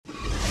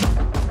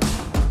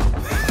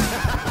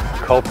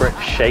Culprit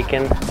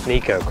Shakin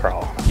Neko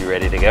Craw. You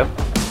ready to go?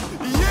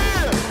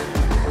 Yeah!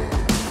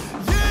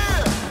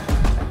 Yeah!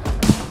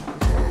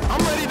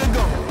 I'm ready to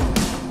go.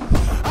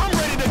 I'm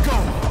ready to go.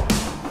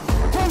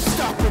 Who's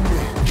stopping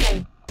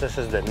me? This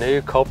is the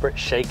new Culprit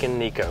Shakin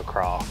Neko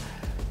Craw.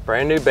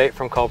 Brand new bait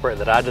from Culprit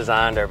that I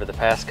designed over the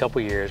past couple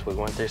years. We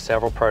went through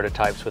several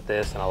prototypes with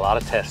this and a lot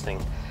of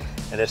testing.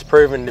 And it's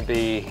proven to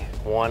be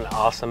one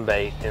awesome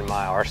bait in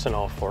my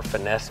arsenal for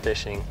finesse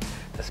fishing,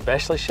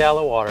 especially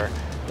shallow water,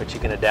 but you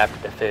can adapt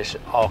it to fish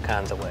all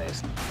kinds of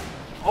ways.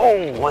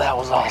 Oh, that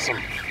was awesome.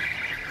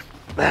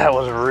 That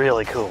was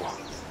really cool.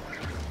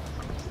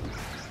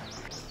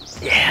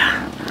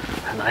 Yeah,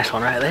 a nice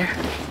one right there.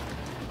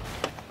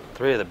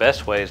 Three of the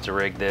best ways to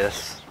rig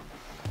this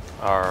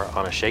are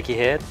on a Shakey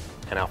Head,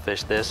 and I'll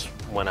fish this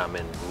when I'm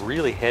in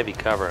really heavy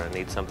cover and I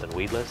need something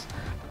weedless.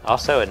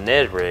 Also a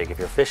Ned rig, if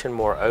you're fishing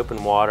more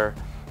open water,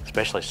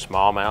 especially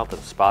smallmouth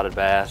and spotted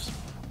bass,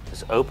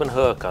 this open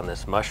hook on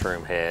this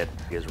mushroom head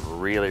is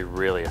really,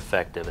 really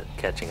effective at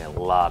catching a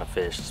lot of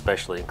fish,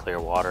 especially in clear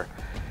water.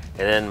 And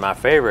then my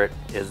favorite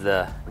is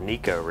the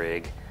Neko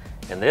rig,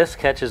 and this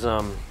catches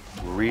them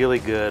really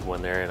good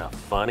when they're in a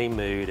funny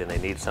mood and they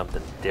need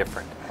something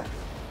different.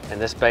 And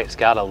this bait's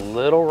got a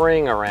little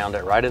ring around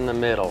it right in the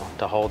middle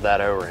to hold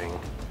that O-ring.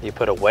 You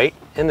put a weight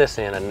in this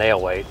end, a nail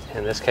weight.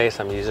 In this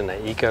case, I'm using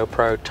the Eco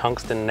Pro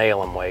tungsten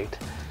nail weight.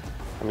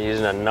 I'm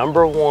using a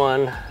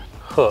 #1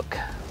 hook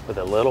with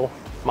a little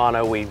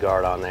mono weed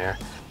guard on there.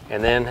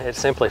 And then it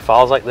simply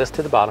falls like this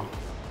to the bottom.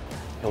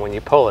 And when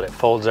you pull it, it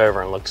folds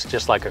over and looks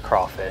just like a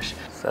crawfish.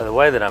 So the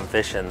way that I'm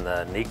fishing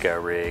the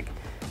Neko rig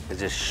is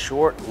just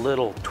short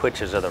little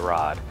twitches of the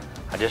rod.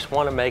 I just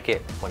want to make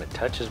it, when it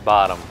touches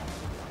bottom,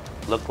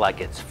 look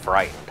like it's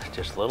frightened.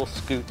 Just little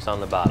scoots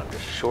on the bottom,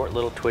 just short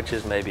little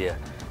twitches, maybe a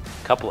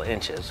couple of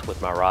inches with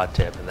my rod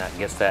tip, and that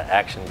gets that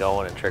action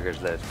going and triggers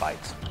those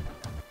bites.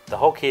 The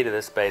whole key to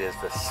this bait is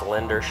the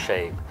slender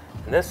shape,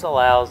 and this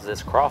allows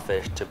this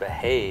crawfish to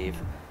behave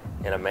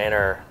in a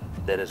manner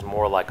that is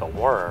more like a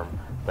worm,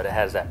 but it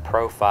has that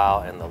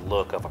profile and the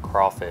look of a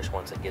crawfish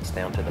once it gets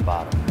down to the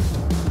bottom.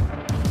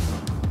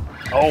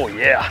 Oh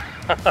yeah.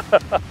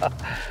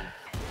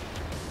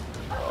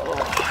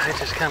 Oh, it's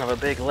just kind of a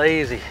big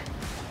lazy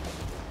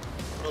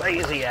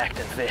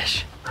acting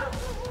fish.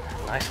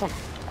 Nice one.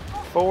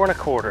 4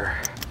 1/4.